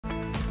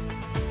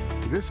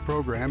This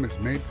program is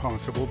made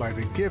possible by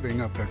the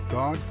giving of the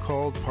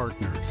God-called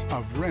partners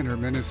of Renner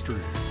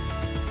Ministries.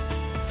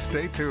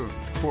 Stay tuned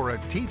for a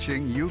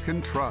teaching you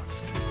can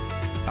trust,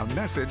 a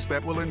message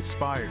that will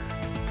inspire,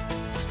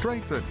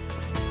 strengthen,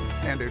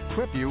 and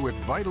equip you with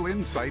vital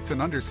insights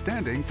and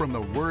understanding from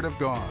the Word of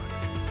God.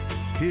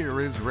 Here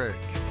is Rick.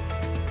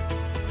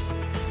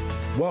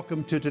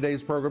 Welcome to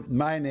today's program.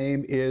 My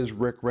name is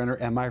Rick Renner,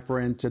 and my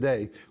friend,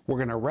 today we're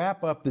going to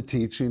wrap up the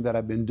teaching that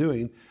I've been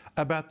doing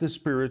about the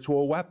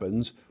spiritual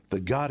weapons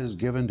that God has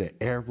given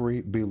to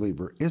every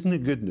believer. Isn't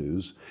it good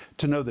news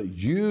to know that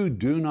you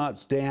do not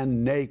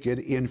stand naked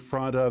in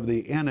front of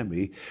the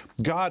enemy?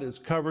 God has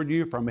covered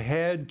you from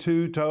head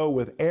to toe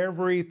with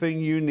everything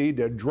you need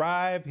to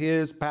drive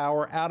His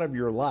power out of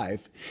your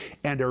life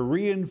and to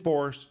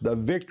reinforce the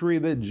victory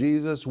that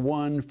Jesus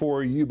won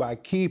for you by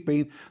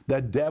keeping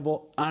the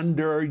devil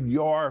under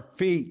your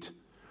feet.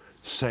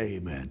 Say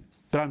amen.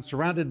 That I'm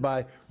surrounded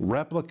by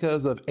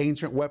replicas of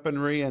ancient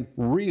weaponry and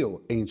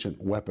real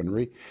ancient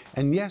weaponry.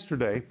 And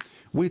yesterday,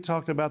 we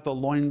talked about the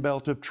loin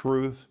belt of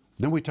truth.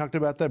 Then we talked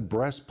about the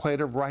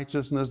breastplate of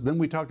righteousness. Then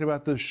we talked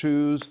about the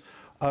shoes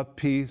of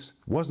peace.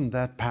 Wasn't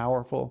that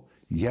powerful?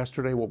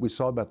 Yesterday, what we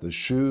saw about the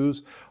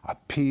shoes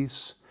of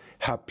peace,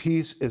 how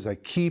peace is a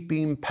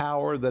keeping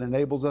power that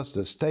enables us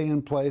to stay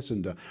in place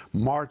and to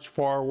march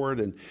forward.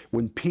 And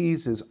when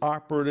peace is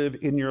operative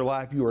in your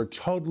life, you are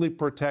totally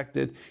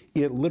protected.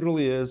 It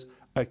literally is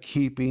a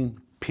keeping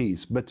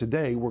peace. But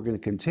today we're going to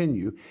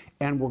continue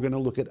and we're going to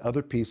look at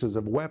other pieces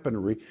of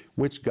weaponry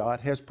which God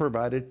has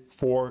provided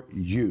for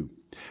you.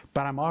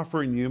 But I'm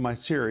offering you my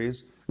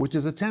series, which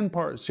is a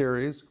 10-part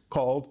series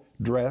called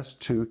Dress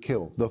to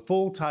Kill. The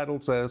full title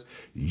says,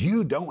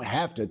 "You don't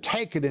have to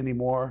take it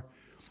anymore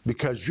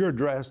because you're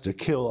dressed to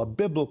kill," a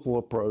biblical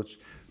approach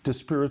to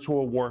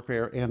spiritual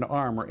warfare and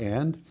armor,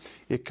 and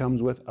it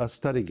comes with a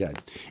study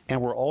guide.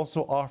 And we're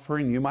also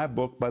offering you my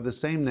book by the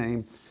same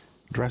name,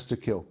 Dress to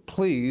Kill.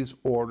 Please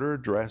order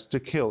Dress to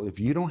Kill. If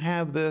you don't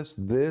have this,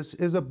 this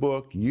is a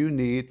book you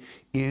need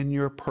in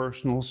your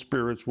personal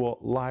spiritual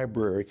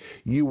library.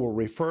 You will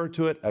refer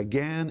to it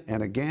again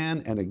and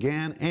again and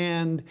again,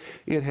 and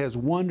it has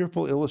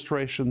wonderful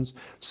illustrations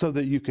so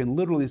that you can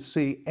literally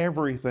see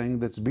everything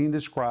that's being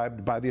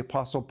described by the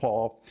Apostle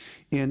Paul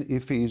in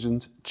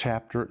Ephesians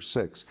chapter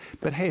 6.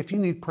 But hey, if you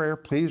need prayer,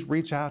 please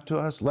reach out to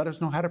us. Let us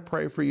know how to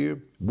pray for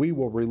you. We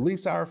will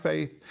release our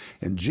faith,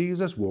 and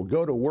Jesus will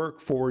go to work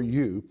for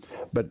you.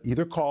 But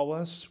either call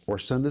us or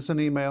send us an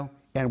email,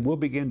 and we'll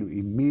begin to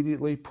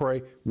immediately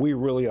pray. We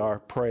really are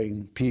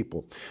praying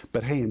people.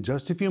 But hey, in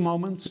just a few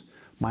moments,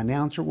 my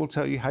announcer will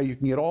tell you how you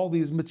can get all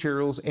these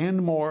materials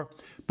and more.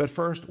 But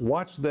first,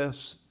 watch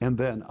this, and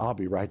then I'll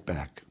be right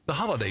back. The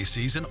holiday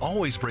season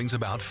always brings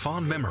about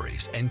fond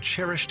memories and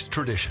cherished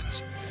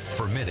traditions.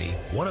 For many,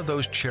 one of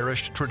those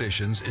cherished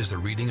traditions is the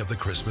reading of the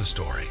Christmas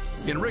story.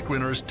 In Rick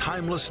Renner's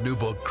timeless new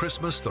book,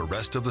 Christmas, the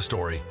Rest of the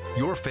Story,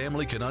 your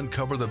family can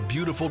uncover the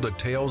beautiful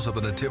details of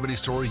the nativity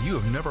story you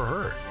have never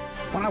heard.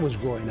 When I was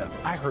growing up,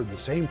 I heard the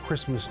same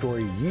Christmas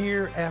story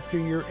year after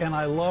year, and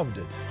I loved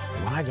it.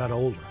 When I got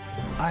older,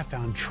 I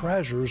found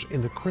treasures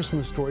in the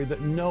Christmas story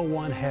that no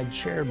one had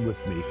shared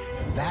with me.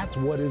 That's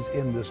what is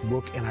in this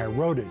book, and I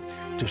wrote it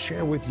to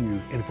share with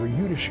you and for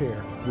you to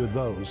share with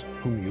those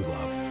whom you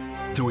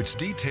love. Through its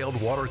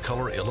detailed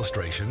watercolor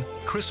illustration,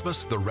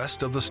 Christmas, the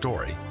Rest of the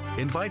Story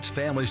invites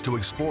families to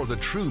explore the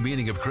true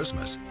meaning of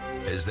Christmas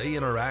as they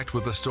interact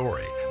with the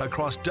story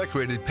across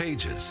decorated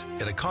pages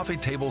in a coffee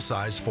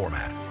table-sized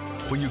format.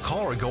 When you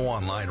call or go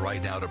online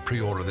right now to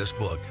pre-order this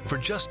book for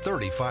just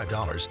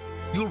 $35,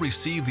 you'll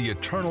receive the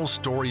eternal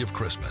story of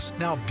Christmas,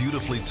 now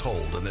beautifully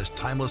told in this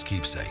timeless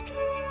keepsake.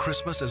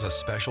 Christmas is a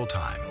special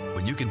time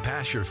when you can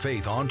pass your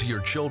faith on to your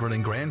children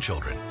and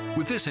grandchildren.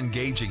 With this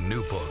engaging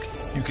new book,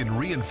 you can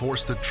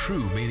reinforce the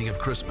true meaning of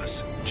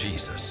Christmas,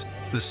 Jesus,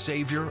 the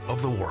Savior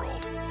of the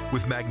world.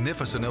 With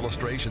magnificent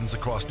illustrations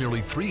across nearly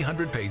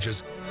 300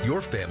 pages,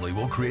 your family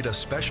will create a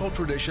special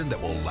tradition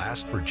that will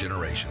last for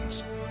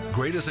generations.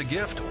 Great as a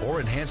gift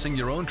or enhancing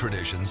your own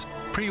traditions,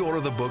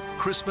 pre-order the book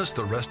Christmas,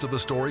 the Rest of the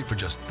Story for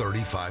just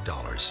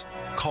 $35.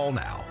 Call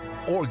now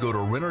or go to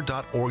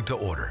Renner.org to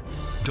order.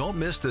 Don't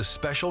miss this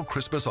special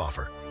Christmas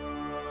offer.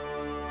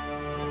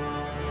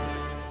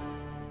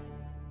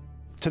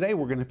 Today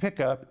we're going to pick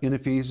up in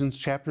Ephesians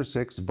chapter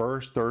 6,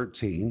 verse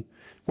 13,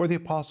 where the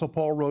Apostle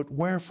Paul wrote,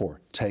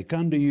 "Wherefore, take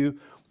unto you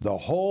the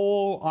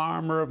whole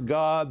armor of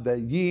God, that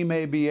ye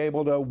may be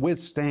able to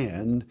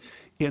withstand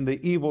in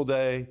the evil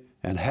day,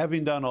 and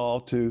having done all,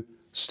 to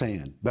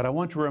stand." But I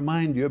want to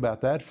remind you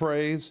about that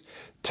phrase,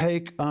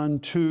 take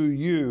unto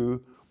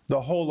you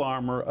the whole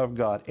armor of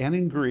God. And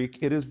in Greek,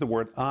 it is the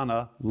word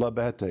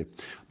analabete.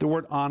 The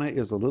word ana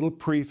is a little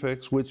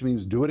prefix, which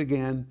means do it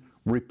again,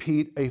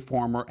 repeat a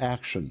former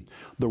action.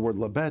 The word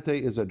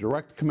labete is a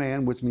direct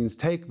command, which means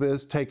take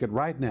this, take it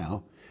right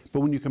now. But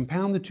when you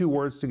compound the two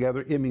words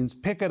together, it means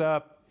pick it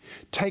up,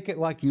 take it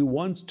like you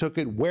once took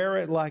it, wear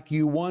it like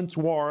you once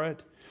wore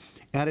it.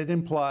 And it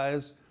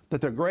implies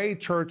that the great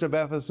church of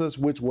Ephesus,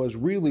 which was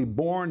really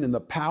born in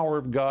the power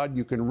of God,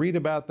 you can read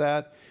about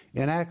that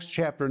In Acts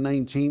chapter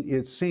 19,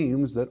 it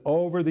seems that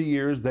over the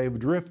years they've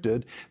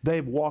drifted,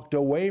 they've walked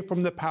away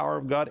from the power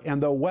of God,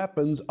 and the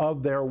weapons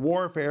of their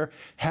warfare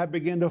have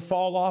begun to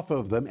fall off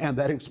of them, and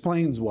that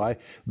explains why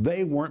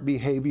they weren't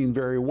behaving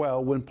very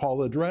well when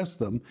Paul addressed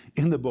them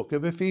in the book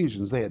of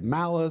Ephesians. They had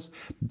malice,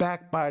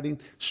 backbiting,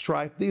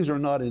 strife. These are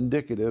not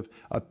indicative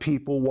of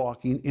people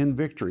walking in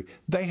victory.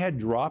 They had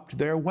dropped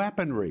their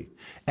weaponry.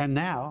 And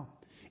now,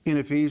 in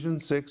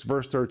Ephesians 6,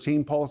 verse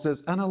 13, Paul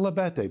says,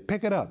 Analabete,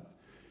 pick it up.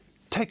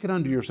 Take it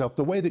unto yourself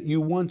the way that you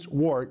once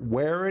wore it.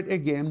 Wear it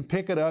again,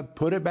 pick it up,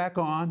 put it back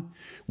on,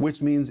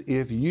 which means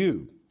if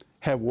you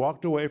have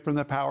walked away from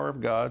the power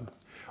of God,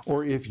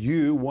 or if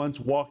you once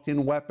walked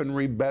in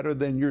weaponry better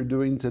than you're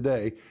doing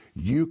today,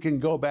 you can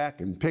go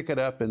back and pick it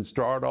up and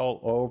start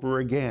all over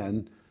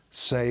again.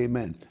 Say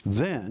amen.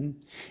 Then,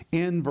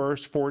 in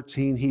verse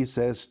 14, he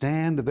says,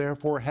 Stand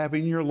therefore,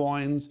 having your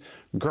loins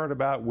girt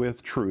about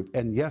with truth.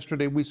 And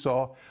yesterday we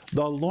saw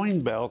the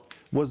loin belt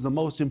was the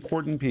most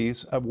important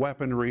piece of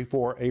weaponry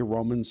for a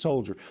Roman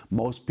soldier.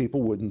 Most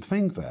people wouldn't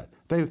think that.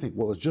 They would think,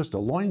 well, it's just a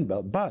loin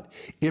belt, but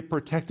it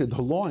protected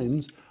the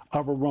loins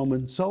of a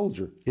Roman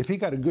soldier. If he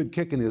got a good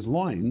kick in his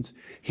loins,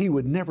 he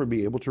would never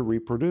be able to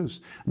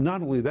reproduce.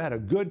 Not only that, a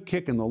good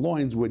kick in the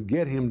loins would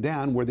get him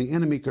down where the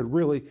enemy could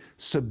really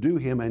subdue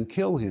him and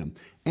kill him.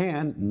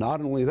 And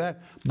not only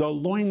that, the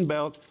loin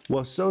belt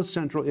was so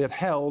central, it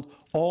held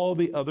all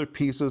the other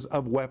pieces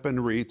of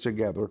weaponry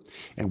together.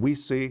 And we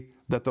see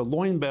that the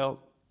loin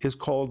belt is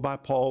called by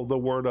Paul the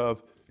word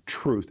of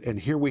truth. And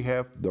here we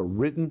have the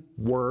written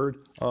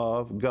word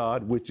of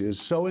God, which is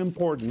so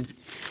important.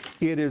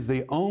 It is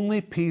the only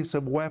piece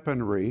of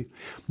weaponry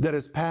that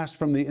has passed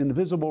from the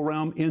invisible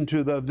realm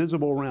into the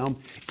visible realm.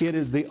 It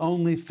is the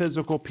only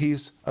physical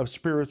piece of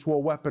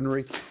spiritual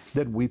weaponry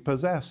that we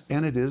possess,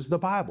 and it is the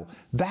Bible.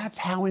 That's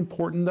how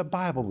important the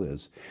Bible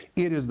is.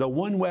 It is the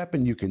one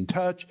weapon you can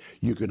touch,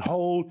 you can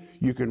hold,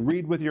 you can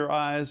read with your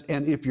eyes,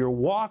 and if you're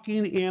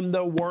walking in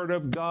the Word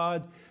of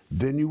God,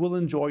 then you will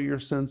enjoy your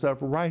sense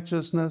of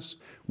righteousness,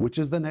 which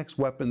is the next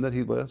weapon that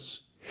he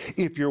lists.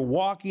 If you're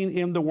walking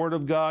in the Word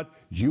of God,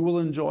 you will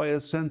enjoy a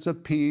sense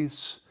of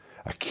peace,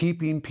 a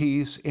keeping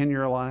peace in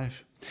your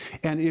life.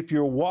 And if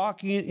you're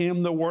walking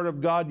in the Word of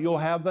God, you'll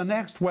have the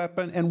next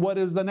weapon. And what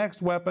is the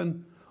next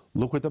weapon?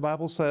 Look what the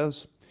Bible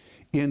says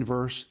in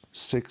verse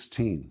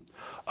 16.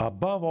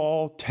 Above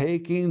all,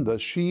 taking the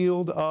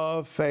shield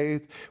of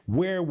faith,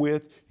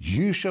 wherewith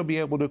you shall be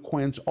able to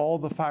quench all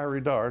the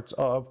fiery darts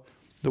of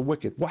the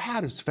wicked. Well,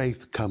 how does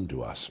faith come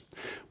to us?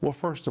 Well,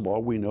 first of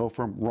all, we know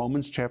from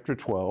Romans chapter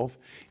 12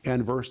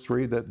 and verse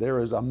 3 that there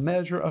is a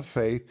measure of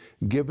faith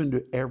given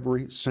to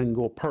every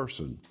single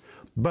person.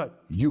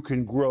 But you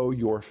can grow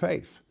your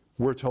faith.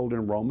 We're told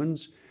in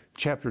Romans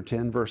chapter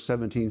 10, verse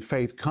 17,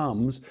 faith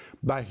comes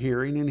by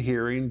hearing, and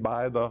hearing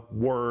by the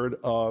Word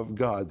of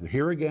God.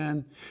 Here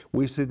again,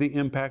 we see the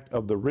impact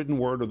of the written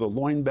Word or the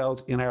loin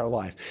belt in our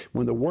life.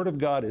 When the Word of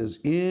God is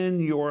in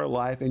your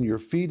life and you're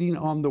feeding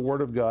on the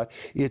Word of God,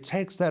 it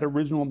takes that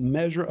original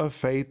measure of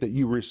faith that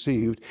you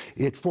received,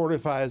 it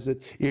fortifies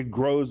it, it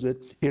grows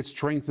it, it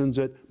strengthens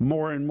it,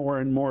 more and more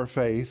and more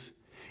faith.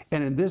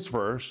 And in this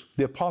verse,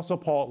 the Apostle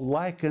Paul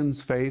likens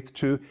faith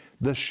to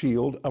the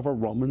shield of a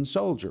Roman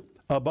soldier.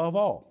 Above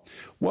all.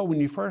 Well, when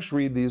you first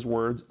read these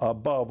words,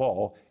 above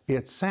all,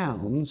 it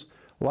sounds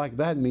like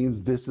that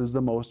means this is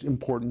the most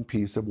important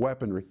piece of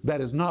weaponry.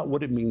 That is not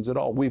what it means at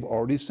all. We've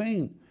already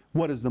seen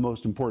what is the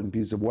most important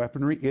piece of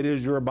weaponry. It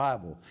is your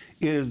Bible.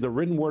 It is the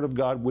written Word of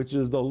God, which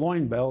is the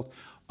loin belt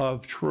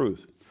of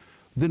truth.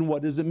 Then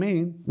what does it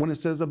mean when it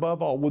says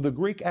above all? Well, the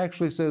Greek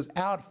actually says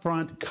out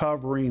front,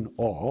 covering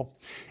all,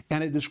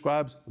 and it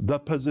describes the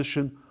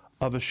position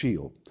of a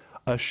shield.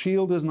 A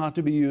shield is not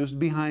to be used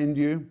behind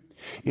you.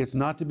 It's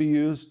not to be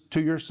used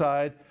to your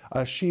side.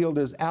 A shield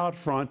is out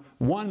front.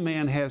 One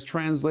man has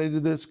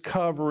translated this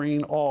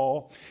covering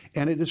all,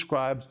 and it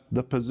describes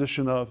the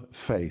position of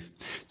faith.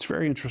 It's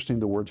very interesting,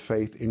 the word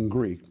faith in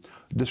Greek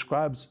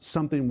describes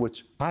something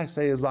which I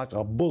say is like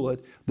a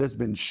bullet that's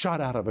been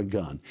shot out of a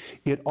gun.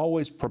 It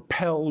always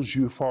propels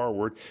you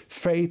forward.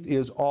 Faith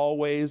is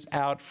always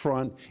out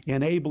front,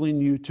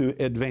 enabling you to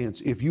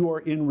advance. If you are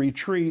in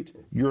retreat,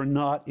 you're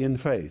not in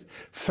faith.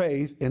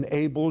 Faith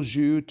enables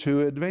you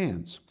to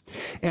advance.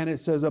 And it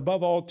says,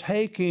 above all,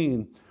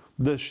 taking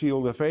the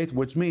shield of faith,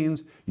 which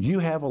means you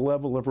have a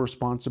level of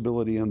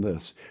responsibility in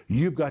this.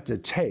 You've got to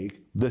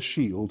take the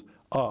shield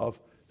of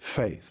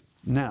faith.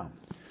 Now,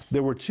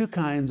 there were two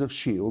kinds of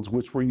shields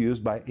which were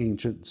used by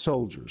ancient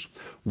soldiers.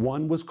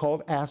 One was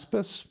called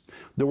aspis.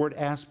 The word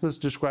aspis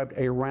described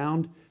a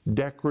round,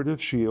 decorative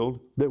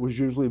shield that was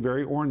usually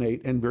very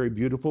ornate and very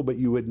beautiful, but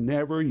you would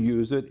never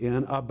use it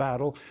in a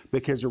battle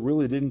because it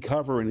really didn't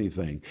cover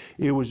anything.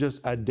 It was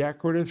just a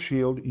decorative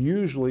shield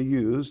usually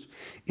used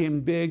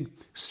in big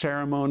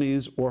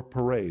ceremonies or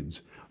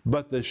parades.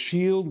 But the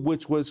shield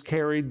which was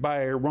carried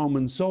by a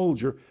Roman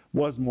soldier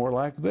was more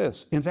like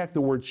this. In fact,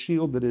 the word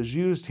shield that is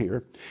used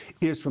here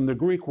is from the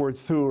Greek word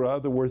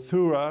thura. The word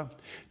thura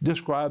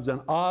describes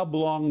an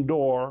oblong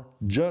door,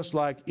 just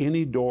like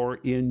any door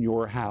in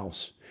your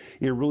house.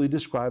 it really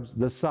describes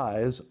the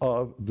size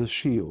of the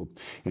shield.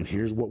 And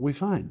here's what we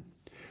find.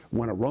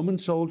 When a Roman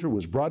soldier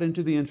was brought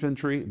into the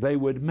infantry, they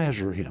would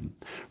measure him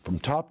from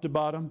top to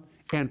bottom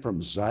and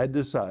from side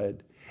to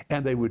side,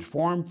 and they would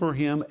form for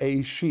him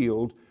a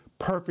shield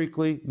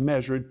perfectly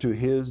measured to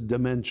his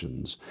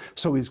dimensions.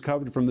 So he's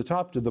covered from the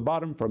top to the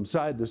bottom, from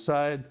side to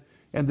side.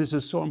 And this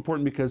is so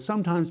important because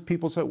sometimes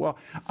people say, well,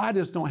 I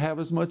just don't have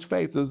as much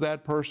faith as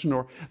that person,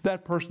 or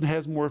that person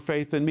has more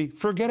faith than me.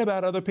 Forget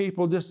about other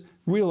people. Just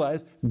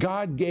realize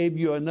God gave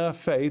you enough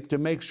faith to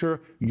make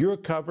sure you're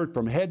covered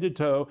from head to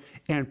toe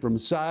and from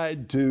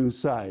side to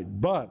side.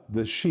 But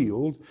the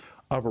shield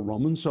of a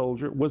Roman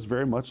soldier was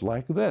very much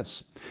like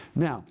this.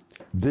 Now,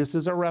 this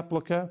is a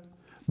replica,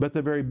 but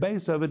the very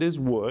base of it is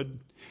wood.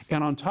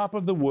 And on top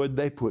of the wood,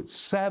 they put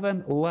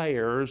 7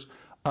 layers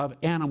of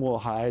animal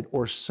hide,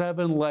 or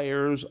 7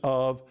 layers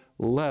of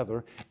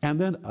leather, and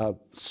then a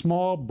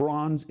small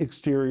bronze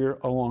exterior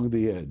along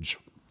the edge.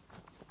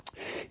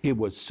 It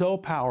was so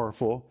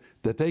powerful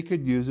that they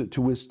could use it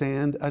to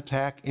withstand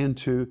attack and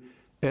to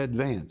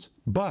advance.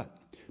 But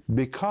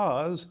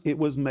because it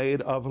was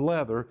made of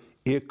leather,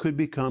 it could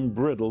become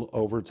brittle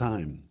over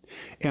time.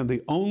 And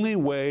the only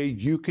way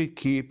you could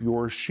keep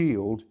your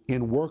shield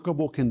in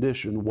workable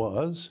condition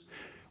was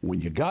when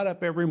you got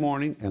up every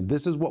morning, and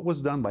this is what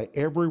was done by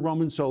every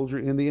Roman soldier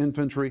in the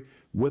infantry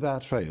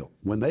without fail.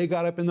 When they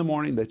got up in the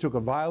morning, they took a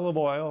vial of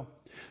oil,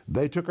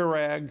 they took a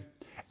rag,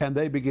 and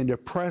they began to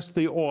press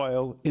the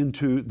oil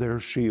into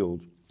their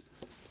shield.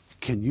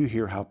 Can you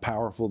hear how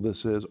powerful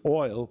this is?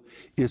 Oil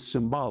is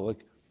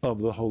symbolic of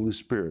the Holy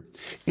Spirit.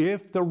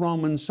 If the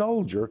Roman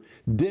soldier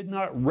did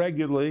not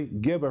regularly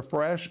give a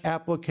fresh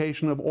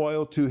application of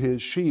oil to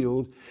his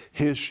shield,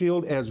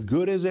 as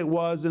good as it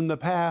was in the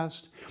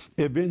past,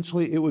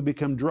 eventually it would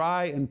become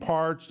dry and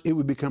parched, it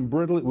would become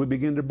brittle, it would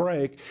begin to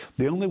break.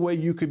 The only way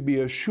you could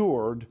be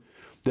assured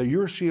that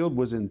your shield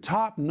was in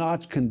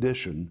top-notch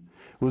condition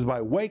was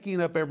by waking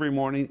up every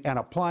morning and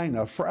applying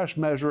a fresh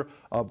measure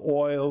of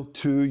oil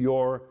to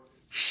your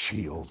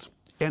shield.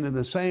 And in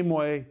the same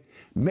way,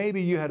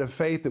 maybe you had a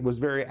faith that was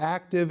very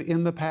active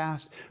in the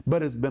past,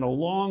 but it's been a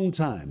long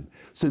time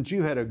since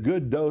you had a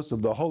good dose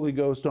of the Holy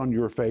Ghost on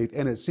your faith,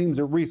 and it seems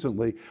that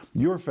recently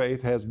your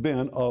faith has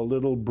been a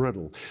little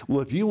brittle.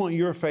 Well, if you want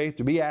your faith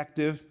to be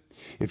active,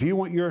 if you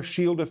want your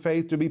shield of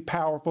faith to be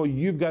powerful,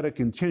 you've got to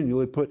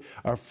continually put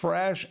a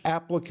fresh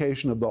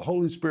application of the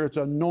Holy Spirit's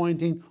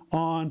anointing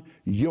on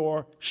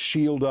your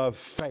shield of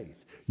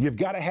faith. You've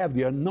got to have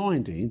the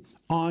anointing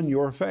on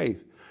your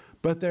faith.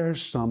 But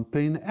there's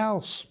something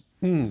else.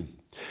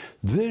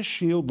 This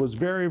shield was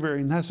very,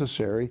 very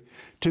necessary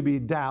to be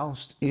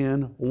doused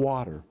in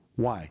water.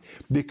 Why?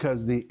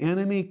 Because the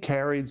enemy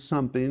carried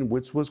something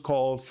which was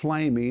called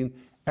flaming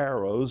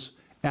arrows,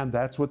 and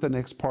that's what the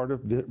next part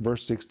of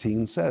verse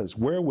 16 says.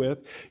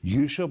 Wherewith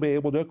you shall be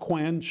able to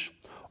quench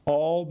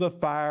all the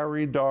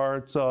fiery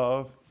darts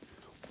of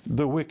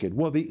the wicked.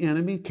 Well, the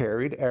enemy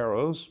carried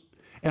arrows,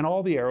 and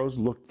all the arrows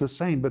looked the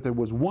same, but there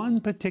was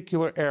one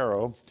particular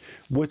arrow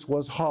which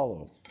was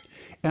hollow.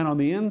 And on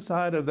the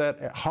inside of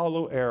that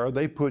hollow arrow,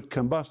 they put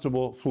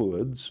combustible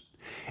fluids.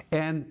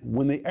 And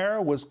when the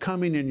arrow was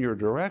coming in your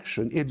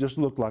direction, it just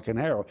looked like an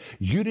arrow.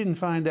 You didn't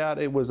find out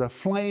it was a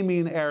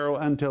flaming arrow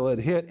until it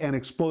hit and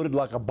exploded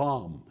like a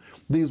bomb.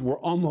 These were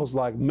almost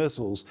like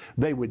missiles.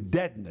 They would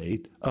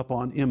detonate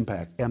upon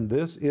impact. And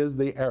this is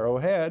the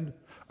arrowhead,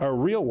 a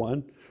real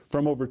one,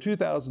 from over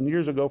 2,000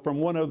 years ago, from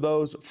one of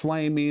those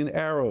flaming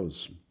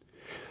arrows.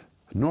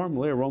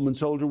 Normally, a Roman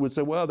soldier would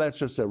say, well, that's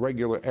just a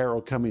regular arrow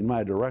coming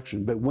my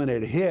direction. But when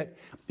it hit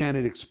and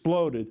it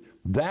exploded,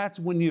 that's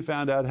when you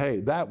found out,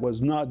 hey, that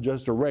was not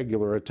just a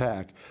regular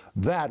attack.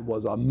 That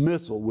was a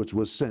missile which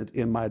was sent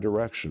in my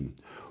direction.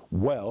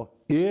 Well,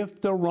 if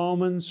the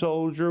Roman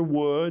soldier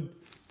would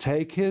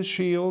take his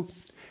shield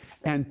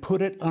and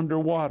put it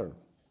underwater,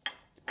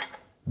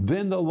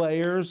 then the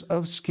layers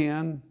of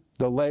skin,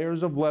 the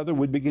layers of leather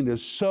would begin to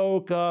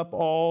soak up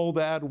all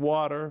that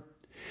water,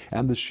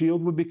 and the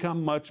shield would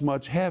become much,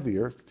 much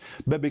heavier.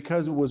 But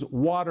because it was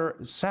water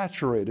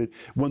saturated,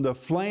 when the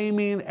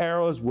flaming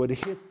arrows would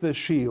hit the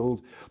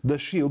shield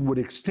would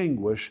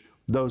extinguish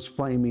those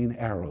flaming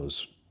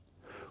arrows.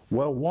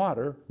 Well,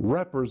 water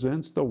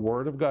represents the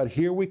Word of God.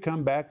 Here we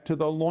come back to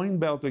the loin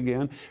belt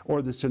again,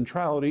 or the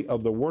centrality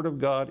of the Word of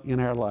God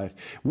in our life.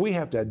 We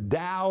have to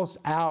douse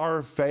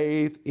our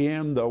faith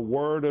in the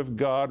Word of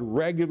God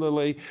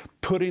regularly,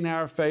 putting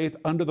our faith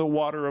under the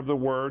water of the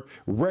Word,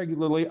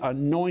 regularly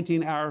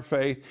anointing our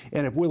faith.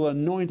 And if we'll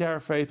anoint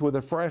our faith with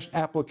a fresh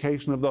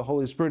application of the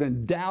Holy Spirit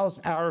and douse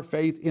our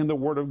faith in the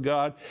Word of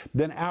God,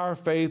 then our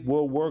faith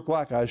will work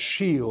like a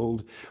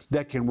shield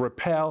that can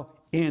repel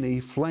any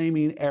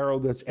flaming arrow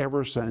that's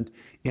ever sent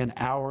in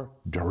our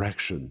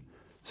direction.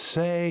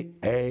 Say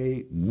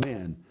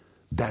amen.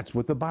 That's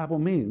what the Bible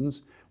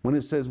means when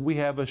it says we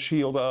have a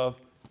shield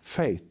of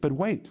faith. But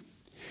wait,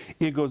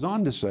 it goes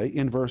on to say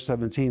in verse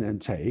 17,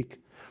 and take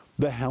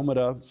the helmet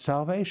of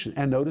salvation.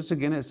 And notice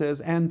again it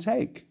says, and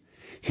take.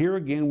 Here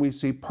again we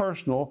see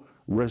personal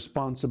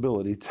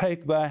responsibility.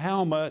 Take the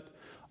helmet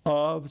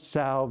of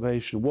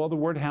salvation. Well, the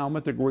word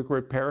helmet, the Greek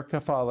word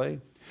parakephale,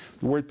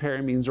 the word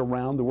para means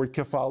around. The word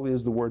kephale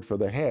is the word for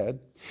the head.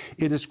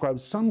 It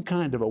describes some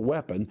kind of a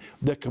weapon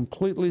that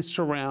completely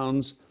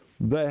surrounds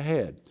the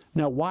head.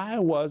 Now, why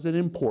was it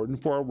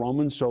important for a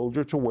Roman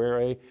soldier to wear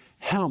a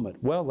helmet?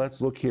 Well,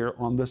 let's look here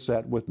on the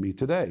set with me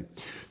today.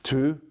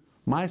 To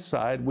my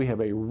side, we have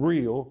a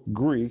real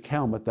Greek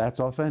helmet. That's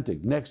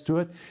authentic. Next to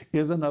it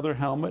is another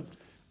helmet,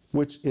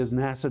 which is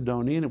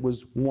Macedonian. It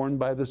was worn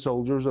by the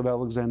soldiers of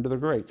Alexander the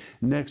Great.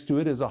 Next to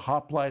it is a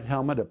hoplite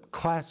helmet, a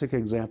classic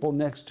example.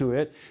 Next to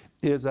it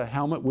is a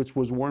helmet which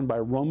was worn by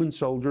Roman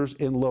soldiers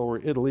in Lower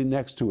Italy.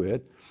 Next to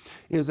it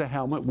is a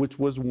helmet which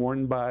was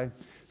worn by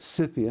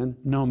Scythian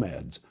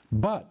nomads.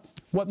 But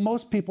what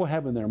most people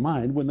have in their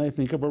mind when they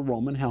think of a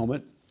Roman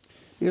helmet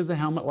is a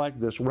helmet like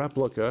this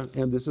replica,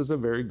 and this is a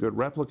very good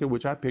replica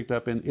which I picked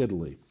up in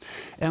Italy.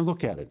 And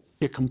look at it.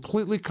 It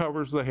completely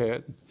covers the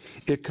head.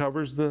 It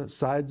covers the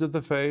sides of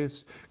the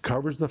face,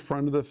 covers the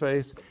front of the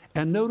face,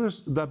 and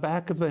notice the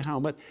back of the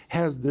helmet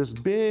has this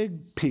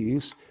big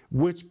piece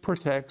which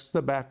protects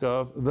the back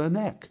of the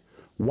neck.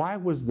 Why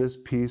was this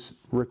piece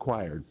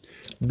required?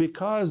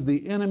 Because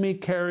the enemy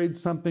carried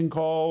something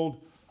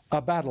called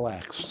a battle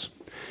axe.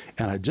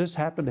 And I just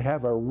happen to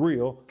have a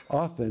real,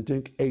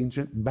 authentic,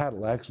 ancient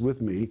battle axe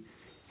with me,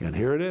 and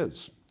here it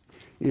is.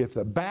 If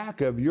the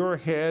back of your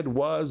head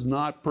was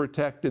not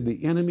protected,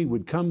 the enemy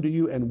would come to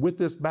you, and with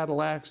this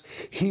battle axe,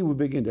 he would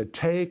begin to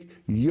take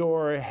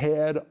your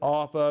head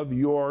off of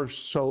your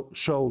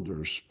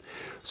shoulders.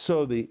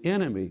 So the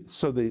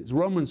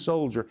Roman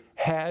soldier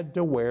had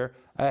to wear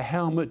a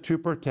helmet to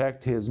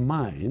protect his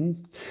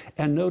mind.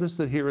 And notice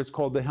that here it's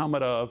called the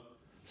helmet of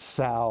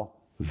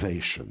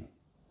salvation.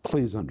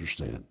 Please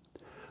understand.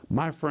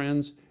 My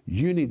friends,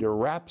 you need to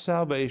wrap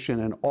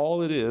salvation and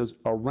all it is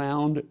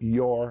around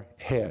your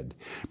head.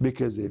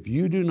 Because if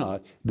you do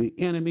not, the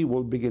enemy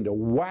will begin to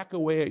whack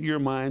away at your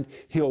mind.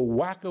 He'll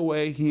whack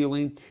away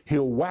healing.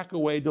 He'll whack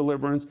away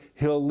deliverance.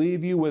 He'll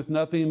leave you with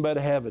nothing but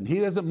heaven. He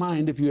doesn't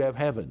mind if you have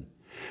heaven,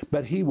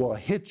 but he will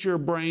hit your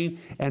brain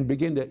and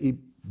begin to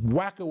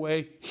whack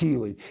away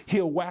healing.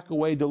 He'll whack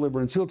away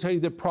deliverance. He'll tell you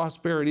that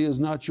prosperity is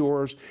not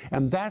yours.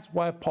 And that's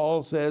why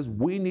Paul says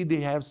we need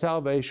to have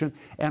salvation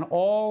and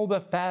all the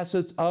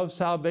facets of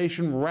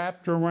salvation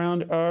wrapped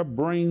around our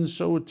brains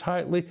so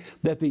tightly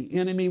that the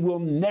enemy will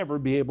never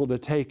be able to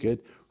take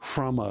it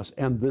from us.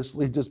 And this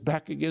leads us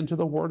back again to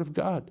the Word of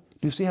God.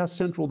 Do you see how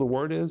central the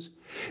Word is?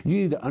 You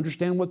need to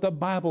understand what the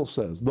Bible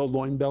says, the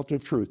loin belt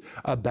of truth,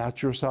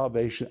 about your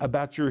salvation,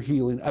 about your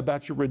healing,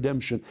 about your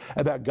redemption,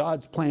 about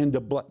God's plan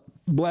to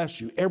bless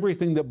you.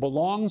 Everything that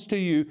belongs to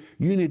you,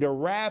 you need to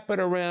wrap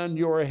it around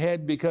your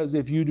head, because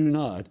if you do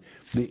not,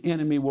 the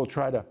enemy will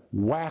try to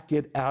whack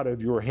it out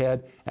of your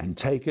head and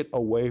take it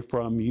away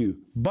from you.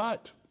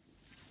 But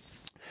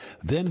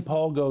then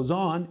Paul goes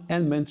on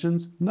and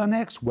mentions the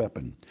next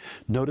weapon.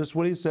 Notice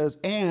what he says,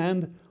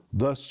 and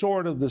the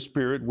sword of the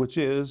Spirit, which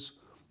is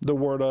the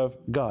Word of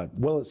God.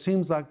 Well, it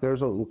seems like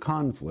there's a little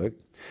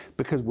conflict,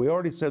 because we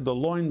already said the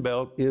loin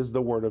belt is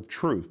the word of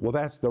truth. Well,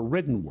 that's the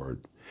written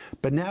word.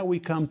 But now we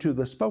come to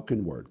the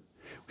spoken word.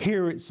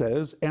 Here it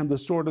says, and the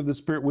sword of the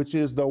Spirit, which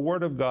is the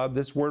Word of God.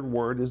 This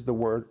word is the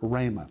word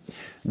rhema.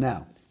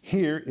 Now,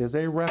 here is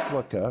a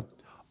replica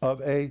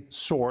of a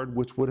sword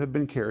which would have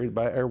been carried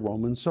by a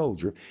Roman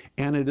soldier,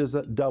 and it is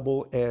a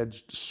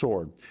double-edged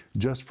sword.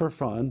 Just for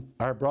fun,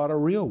 I brought a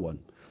real one.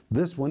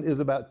 This one is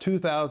about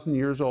 2,000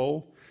 years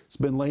old. It's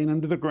been laying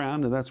under the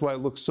ground, and that's why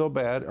it looks so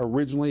bad.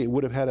 Originally, it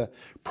would have had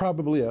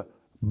probably a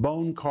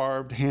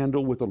bone-carved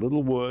handle with a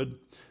little wood.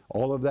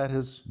 All of that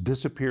has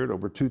disappeared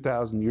over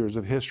 2,000 years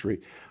of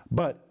history.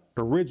 But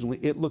originally,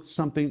 it looked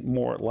something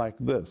more like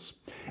this.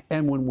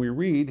 And when we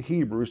read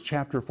Hebrews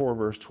chapter 4,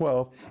 verse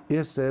 12,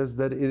 it says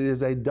that it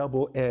is a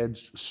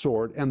double-edged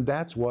sword, and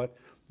that's what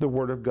the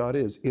Word of God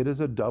is. It is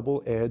a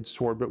double-edged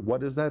sword. But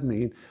what does that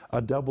mean,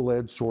 a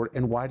double-edged sword?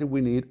 And why do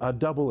we need a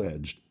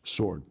double-edged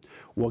sword?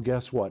 Well,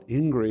 guess what?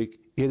 In Greek,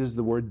 it is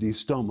the word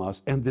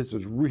distomos, and this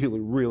is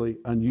really, really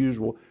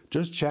unusual.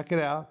 Just check it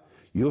out.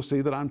 You'll see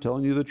that I'm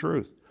telling you the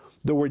truth.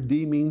 The word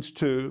di means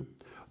two.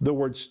 The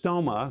word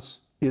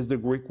stomos is the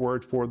Greek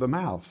word for the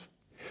mouth.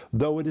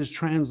 Though it is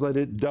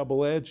translated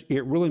double-edged,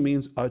 it really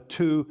means a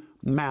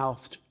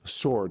two-mouthed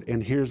sword.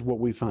 And here's what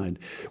we find.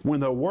 When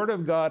the Word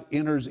of God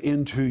enters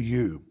into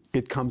you,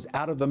 it comes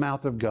out of the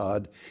mouth of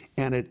God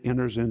and it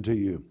enters into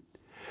you.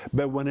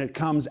 But when it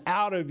comes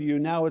out of you,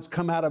 now it's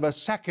come out of a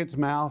second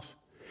mouth.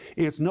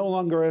 It's no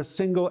longer a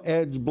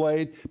single-edged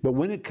blade, but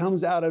when it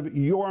comes out of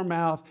your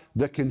mouth,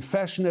 the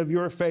confession of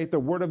your faith, the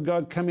Word of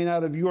God coming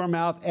out of your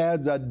mouth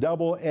adds a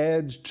double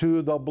edge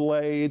to the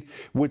blade,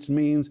 which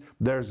means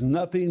there's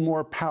nothing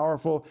more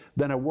powerful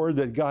than a word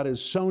that God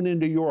has sown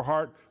into your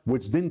heart,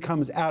 which then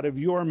comes out of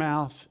your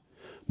mouth.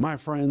 My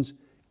friends,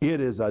 it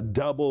is a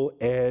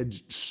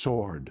double-edged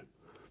sword.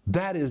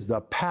 That is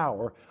the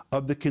power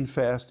of the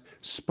confessed,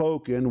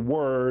 spoken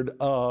Word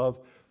of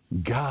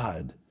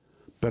God.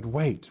 But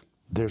wait.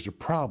 There's a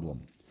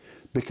problem,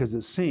 because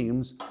it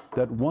seems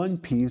that one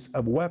piece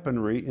of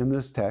weaponry in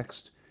this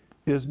text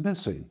is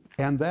missing,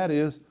 and that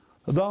is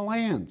the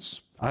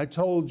lance. I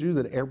told you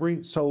that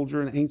every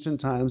soldier in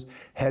ancient times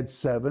had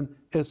 7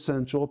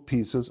 essential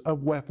pieces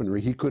of weaponry.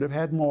 He could have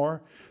had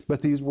more,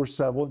 but these were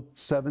 7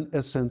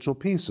 essential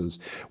pieces.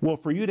 Well,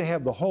 for you to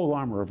have the whole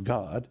armor of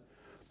God,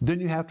 then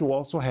you have to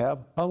also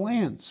have a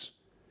lance.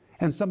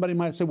 And somebody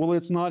might say, well,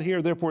 it's not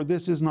here, therefore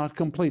this is not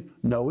complete.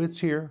 No, it's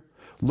here.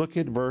 Look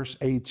at verse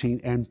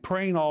 18. And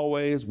praying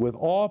always with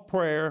all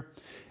prayer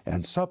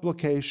and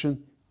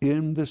supplication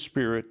in the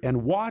Spirit,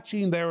 and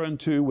watching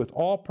thereunto with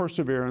all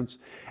perseverance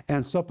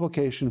and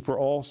supplication for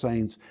all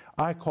saints.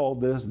 I call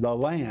this the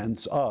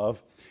lance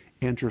of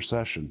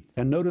intercession.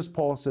 And notice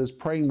Paul says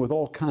praying with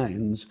all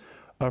kinds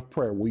of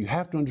prayer. Well, you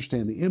have to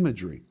understand the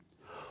imagery.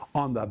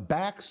 On the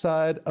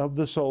backside of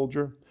the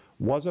soldier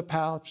was a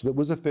pouch that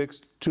was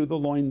affixed to the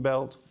loin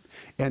belt,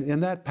 and in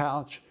that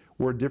pouch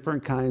were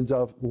different kinds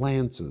of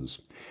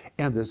lances.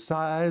 And the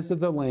size of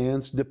the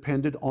lance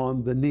depended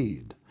on the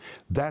need.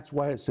 That's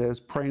why it says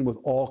praying with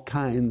all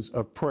kinds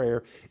of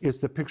prayer. It's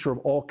the picture of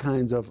all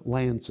kinds of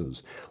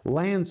lances.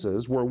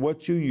 Lances were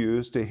what you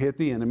used to hit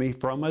the enemy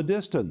from a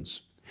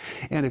distance.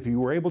 And if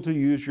you were able to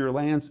use your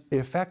lance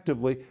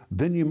effectively,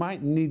 then you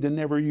might need to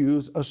never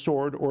use a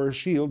sword or a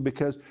shield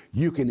because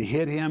you can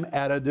hit him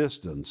at a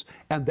distance.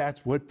 And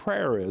that's what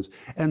prayer is.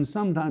 And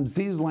sometimes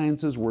these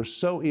lances were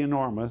so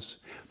enormous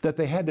that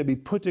they had to be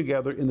put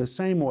together in the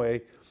same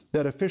way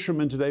that a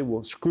fisherman today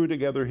will screw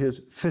together his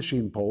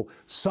fishing pole.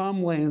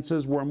 Some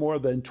lances were more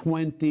than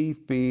 20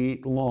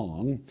 feet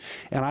long.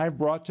 And I've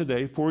brought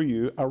today for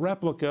you a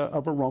replica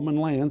of a Roman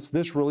lance.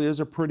 This really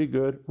is a pretty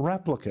good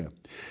replica.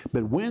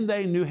 But when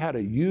they knew how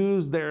to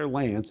use their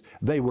lance,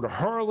 they would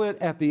hurl it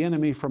at the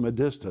enemy from a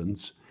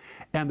distance,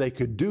 and they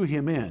could do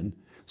him in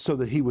so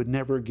that he would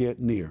never get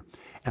near.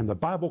 And the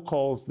Bible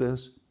calls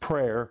this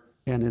prayer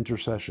and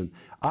intercession.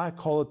 I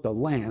call it the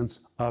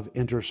lance of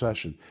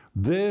intercession.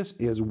 This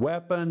is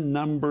weapon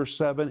number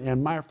 7.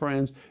 And my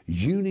friends,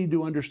 you need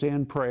to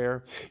understand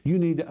prayer. You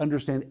need to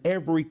understand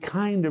every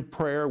kind of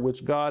prayer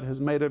which God has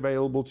made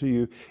available to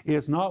you.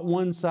 It's not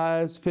one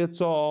size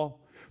fits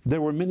all.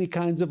 There were many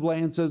kinds of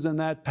lances in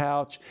that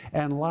pouch.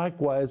 And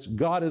likewise,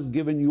 God has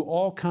given you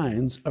all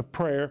kinds of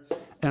prayer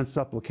and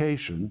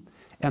supplication.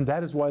 And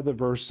that is why the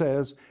verse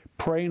says,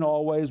 praying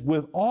always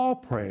with all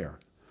prayer.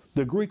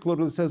 The Greek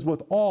literally says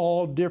with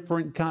all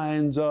different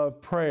kinds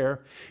of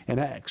prayer. And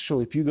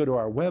actually, if you go to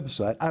our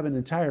website, I have an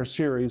entire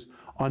series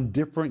on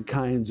different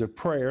kinds of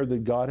prayer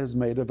that God has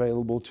made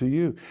available to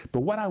you.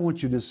 But what I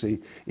want you to see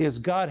is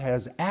God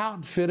has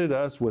outfitted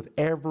us with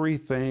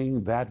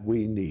everything that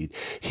we need.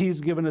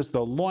 He's given us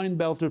the loin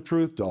belt of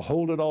truth to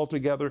hold it all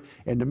together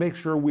and to make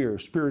sure we are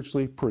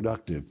spiritually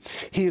productive.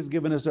 He has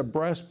given us a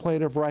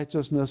breastplate of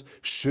righteousness,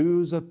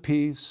 shoes of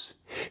peace.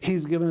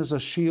 He's given us a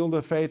shield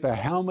of faith, a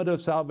helmet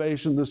of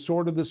salvation, the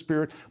sword of the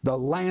Spirit, the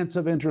lance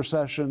of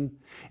intercession.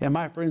 And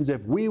my friends,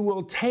 if we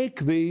will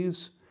take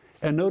these,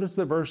 and notice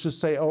the verses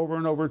say over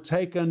and over,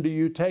 take unto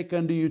you, take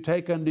unto you,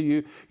 take unto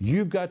you.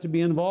 You've got to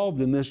be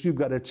involved in this. You've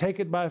got to take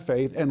it by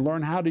faith and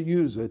learn how to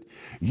use it.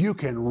 You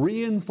can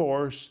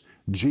reinforce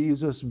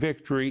Jesus'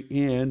 victory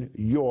in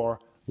your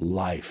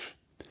life.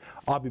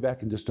 I'll be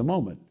back in just a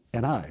moment,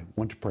 and I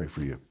want to pray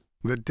for you.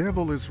 The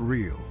devil is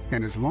real,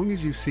 and as long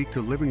as you seek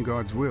to live in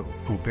God's will,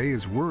 obey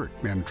His word,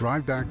 and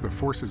drive back the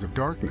forces of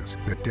darkness,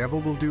 the devil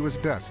will do his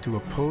best to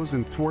oppose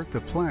and thwart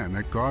the plan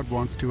that God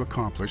wants to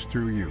accomplish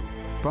through you.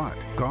 But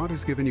God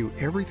has given you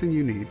everything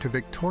you need to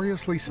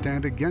victoriously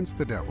stand against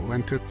the devil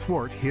and to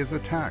thwart his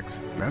attacks.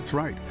 That's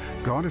right.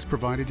 God has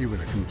provided you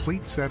with a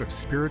complete set of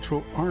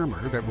spiritual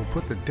armor that will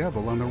put the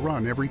devil on the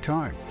run every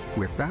time.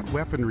 With that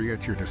weaponry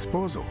at your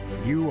disposal,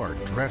 you are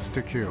dressed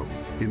to kill.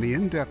 In the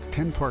in-depth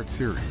 10-part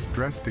series,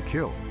 Dressed to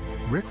Kill,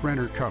 Rick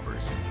Renner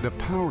covers the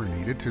power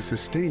needed to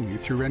sustain you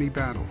through any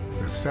battle,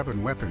 the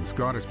 7 weapons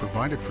God has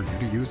provided for you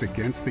to use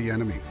against the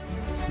enemy,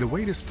 the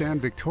way to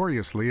stand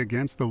victoriously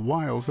against the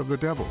wiles of the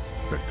devil,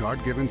 the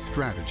God-given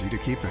strategy to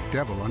keep the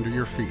devil under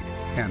your feet,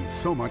 and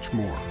so much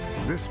more.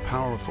 This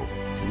powerful,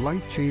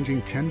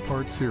 life-changing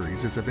 10-part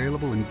series is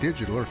available in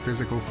digital or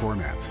physical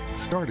formats,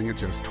 starting at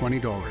just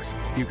 $20.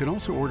 You can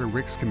also order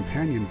Rick's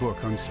companion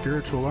book on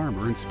spiritual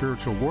armor and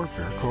spiritual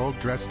warfare called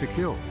Dressed to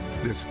Kill.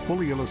 This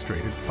fully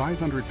illustrated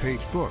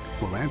 500-page book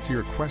will answer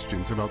your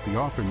questions about the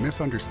often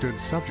misunderstood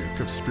subject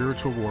of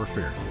spiritual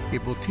warfare.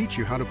 It will teach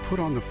you how to put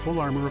on the full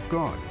armor of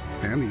God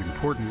and the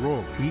important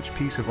role each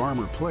piece of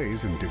armor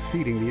plays in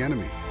defeating the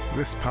enemy.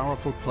 This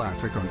powerful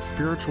classic on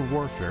spiritual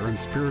warfare and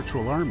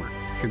spiritual armor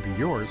can be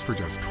yours for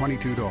just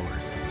 $22.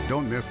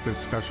 Don't miss this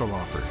special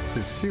offer.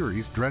 This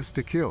series, Dressed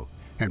to Kill,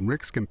 and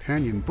Rick's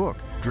companion book,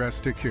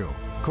 Dressed to Kill.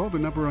 Call the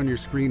number on your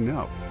screen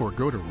now or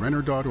go to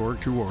Renner.org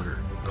to order.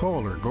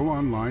 Call or go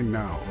online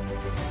now.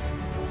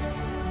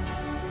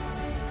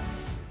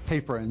 Hey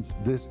friends,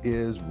 this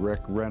is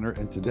Rick Renner,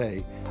 and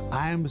today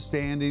I'm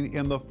standing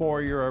in the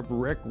foyer of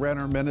Rick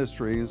Renner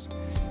Ministries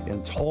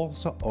in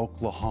Tulsa,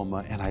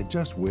 Oklahoma, and I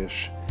just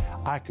wish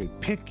I could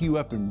pick you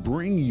up and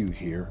bring you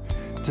here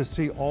to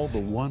see all the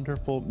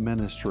wonderful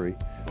ministry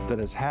that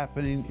is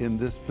happening in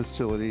this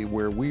facility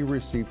where we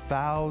receive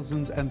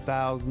thousands and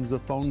thousands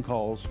of phone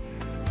calls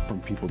from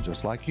people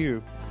just like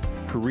you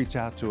who reach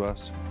out to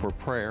us for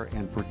prayer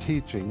and for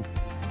teaching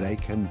they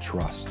can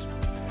trust.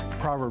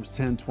 Proverbs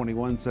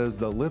 10:21 says,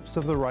 "The lips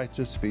of the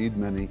righteous feed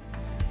many,"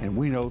 and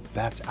we know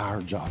that's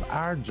our job.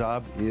 Our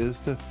job is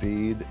to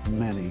feed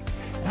many.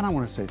 And I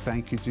want to say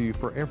thank you to you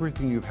for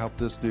everything you've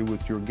helped us do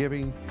with your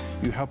giving.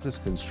 You helped us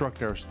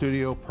construct our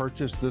studio,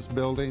 purchase this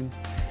building,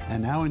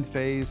 and now in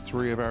phase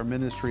 3 of our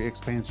ministry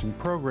expansion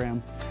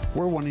program,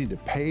 we're wanting to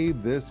pay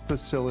this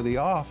facility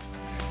off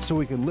so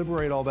we can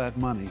liberate all that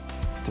money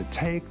to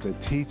take the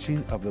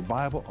teaching of the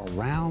Bible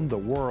around the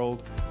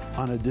world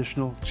on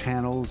additional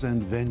channels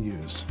and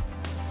venues.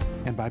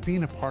 And by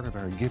being a part of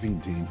our giving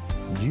team,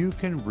 you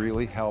can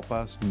really help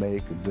us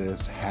make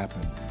this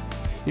happen.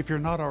 If you're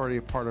not already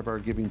a part of our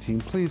giving team,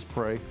 please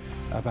pray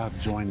about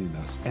joining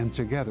us. And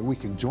together we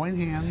can join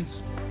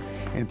hands,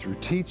 and through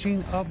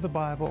teaching of the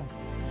Bible,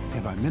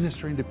 and by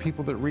ministering to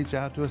people that reach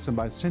out to us, and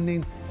by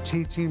sending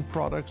teaching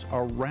products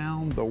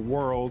around the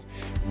world,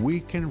 we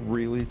can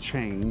really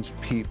change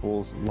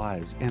people's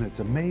lives. And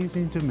it's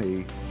amazing to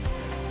me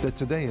that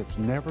today it's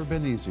never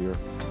been easier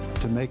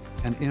to make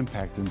an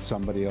impact in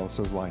somebody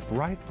else's life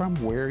right from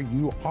where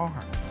you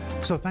are.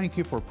 So thank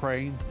you for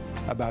praying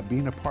about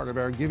being a part of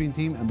our giving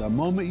team. And the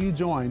moment you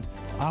join,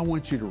 I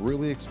want you to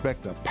really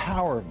expect the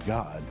power of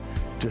God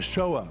to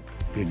show up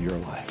in your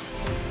life.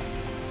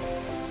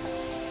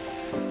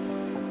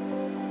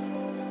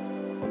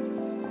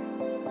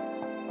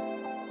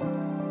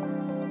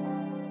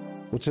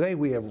 Well, today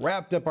we have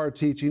wrapped up our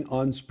teaching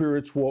on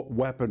spiritual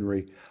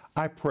weaponry.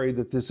 I pray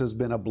that this has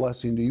been a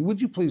blessing to you.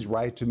 Would you please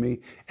write to me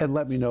and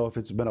let me know if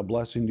it's been a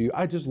blessing to you?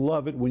 I just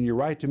love it when you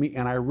write to me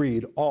and I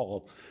read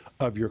all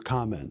of your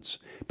comments.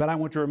 But I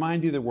want to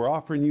remind you that we're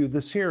offering you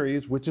the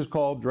series, which is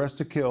called Dressed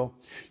to Kill.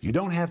 You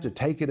don't have to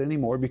take it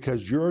anymore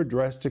because you're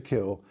dressed to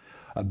kill.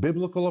 A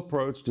biblical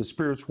approach to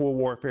spiritual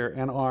warfare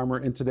and armor.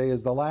 And today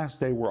is the last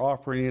day we're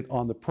offering it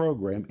on the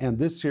program. And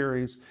this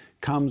series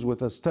comes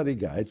with a study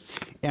guide.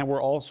 And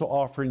we're also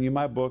offering you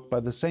my book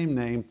by the same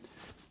name,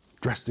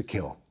 Dressed to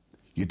Kill.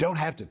 You don't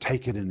have to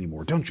take it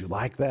anymore. Don't you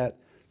like that?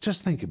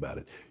 Just think about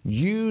it.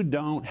 You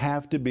don't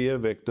have to be a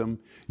victim.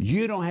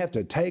 You don't have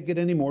to take it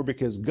anymore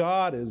because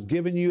God has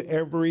given you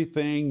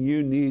everything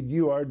you need.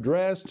 You are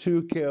dressed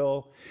to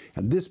kill.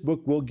 And this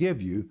book will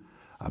give you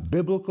a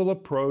biblical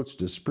approach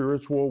to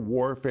spiritual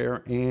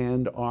warfare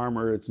and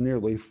armor. It's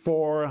nearly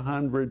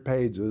 400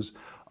 pages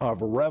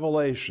of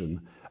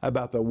revelation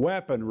about the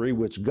weaponry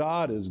which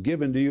God has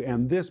given to you,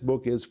 and this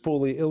book is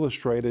fully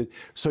illustrated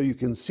so you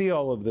can see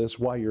all of this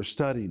while you're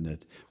studying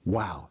it.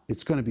 Wow,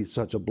 it's going to be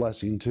such a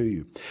blessing to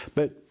you.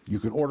 But you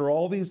can order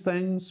all these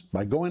things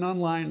by going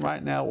online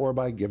right now or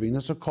by giving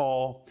us a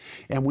call.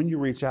 And when you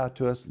reach out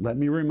to us, let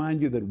me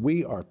remind you that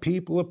we are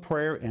people of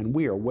prayer and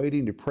we are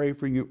waiting to pray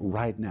for you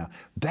right now.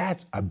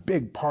 That's a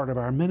big part of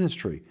our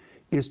ministry,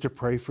 is to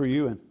pray for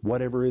you and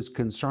whatever is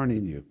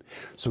concerning you.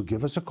 So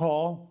give us a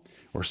call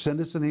or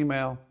send us an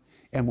email.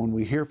 And when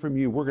we hear from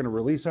you, we're going to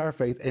release our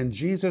faith, and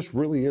Jesus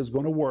really is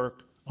going to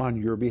work on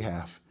your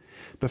behalf.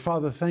 But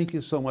Father, thank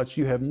you so much.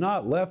 You have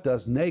not left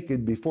us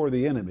naked before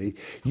the enemy.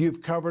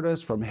 You've covered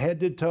us from head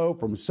to toe,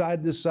 from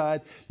side to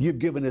side. You've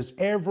given us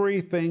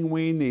everything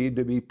we need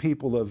to be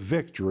people of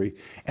victory,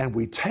 and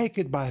we take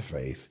it by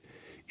faith.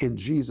 In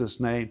Jesus'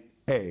 name,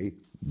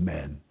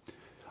 amen.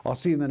 I'll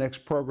see you in the next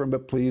program,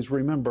 but please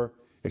remember,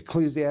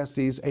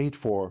 Ecclesiastes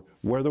 8:4,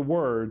 where the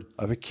word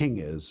of a king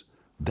is,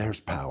 there's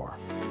power.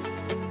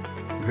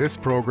 This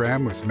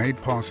program was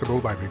made possible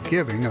by the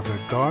giving of the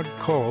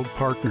God-called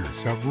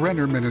partners of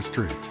Renner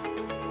Ministries.